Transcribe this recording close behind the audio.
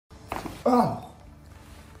Oh.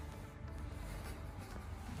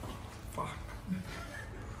 Fuck.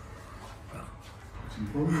 You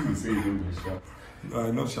probably say you don't be shocked.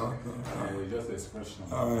 No, not shocked. Just expression.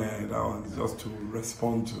 Yeah, that one is just to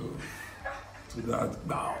respond to that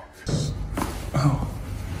now. Oh.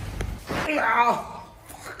 Ow.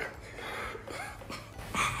 Fuck.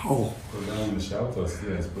 Ow. Go down the shout or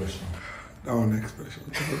still expression? That one expression.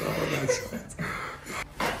 That shout.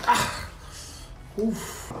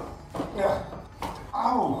 Oof. Yeah.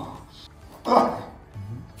 Ow.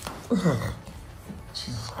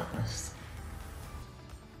 Jesus Christ.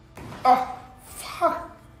 Fuck.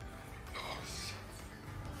 Oh, shit.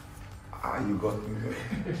 You got me there.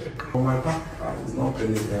 For my back, I was not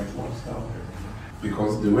really that much now.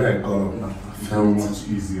 Because the way I got up now, I felt much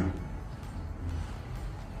easier.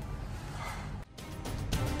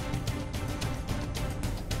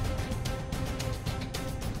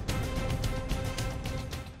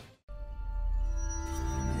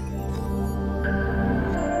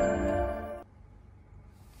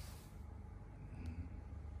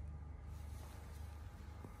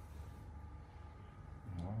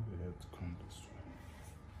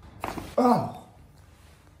 Oh.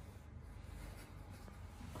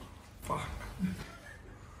 Fuck.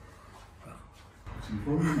 You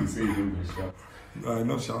probably say you don't be shocked. No,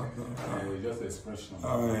 not shocked. Just expression.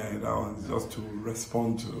 Yeah, that one is just to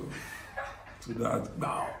respond to that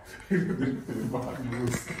now. You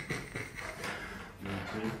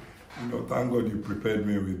know, thank God you prepared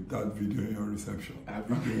me with that video in your reception. I've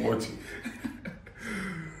been watching.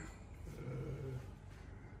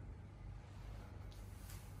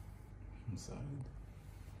 Inside.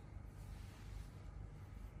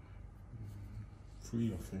 Free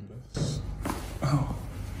your fingers. Oh.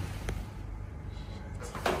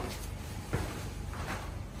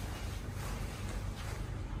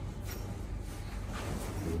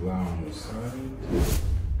 You lie on your side.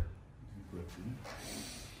 Deep breath in.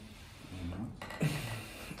 And out.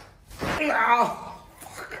 Ow.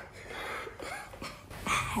 Fuck.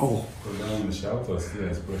 Ow. Go down the shout or still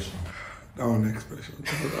expression? That one expression.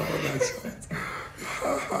 That shout.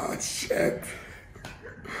 Ah, shit.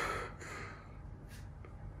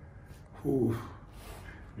 Ooh.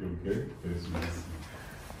 You okay? Yes, yes.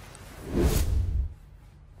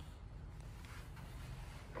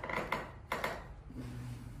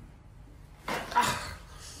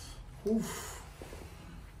 Oof.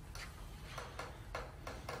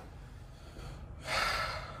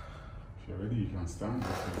 If you're ready, you can stand.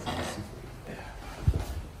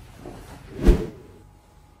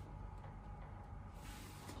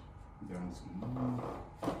 Down some more.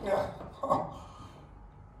 Yeah. Oh.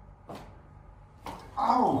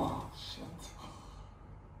 Ow. Shit.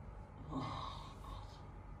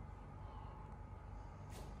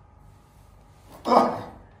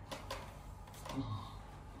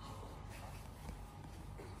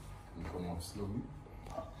 And come up slowly.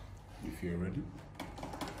 If you're ready.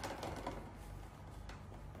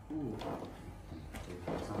 Ooh. Take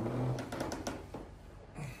your time.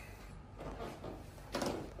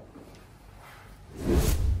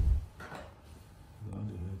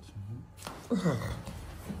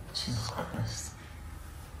 Jesus Christ.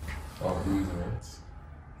 Of Nazareth.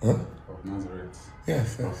 Huh? Of Nazareth.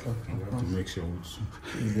 Yes, yes. Okay. We have to make sure which.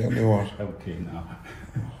 He's the only one. Okay, now.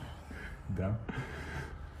 Down.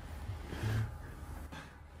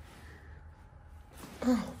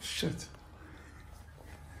 Oh, shit.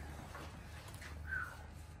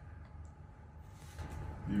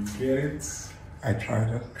 You get it? I tried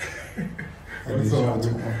it. I When did someone,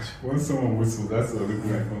 too much. when someone whistles, that's the only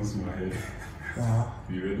thing that comes to my head.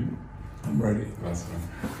 You ready? I'm ready. Last one.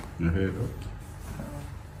 Your head up.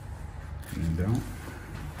 And down.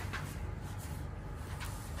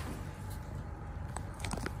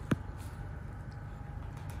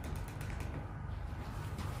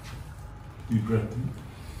 Deep breath in.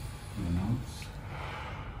 And out.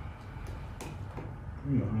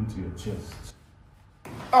 Bring your hand to your chest.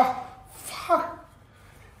 Ah, fuck.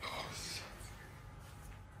 Oh, shit.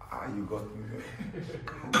 You got me there.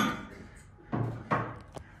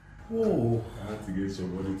 Whoa. I had to get your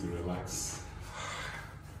body to relax.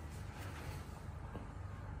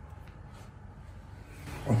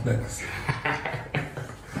 What next?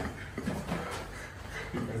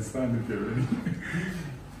 You can stand if you're ready. You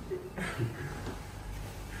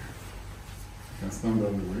can stand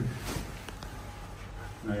all the way.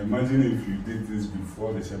 Now imagine if you did this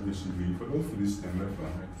before the championship, you forgot to finish them left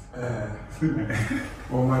and right.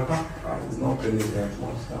 Well, my back is not really that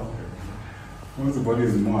much now. Once the body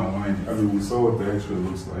is more aligned, I mean, we saw what the x-ray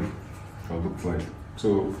looks like, or looked like.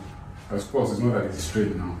 So, of course, it's not that it's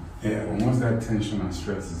straight now. Yeah. But once that tension and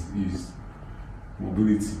stress is eased,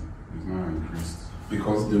 mobility is now increased.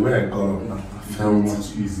 Because the way I got up now, I It's felt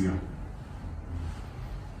much easier.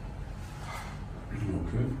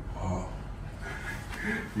 Okay. Wow.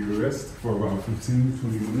 You rest for about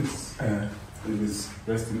 15-20 minutes. It is.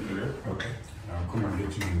 Rest in the air. Okay. I'll come and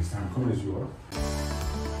get you this time. Come as you are.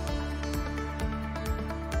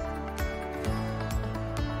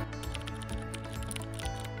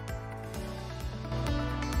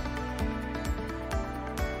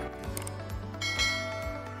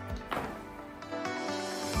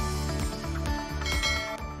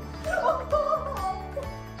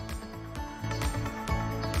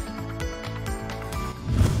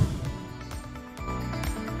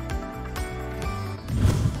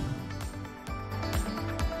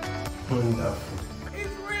 Wonderful.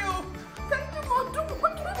 It's real. Thank you for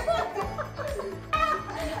doing it.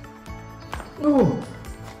 No.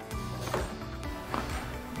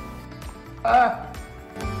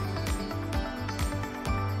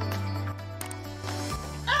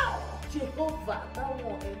 Jehovah, that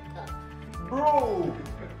won't enter. Bro,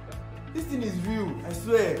 this thing is real. I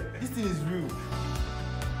swear, this thing is real.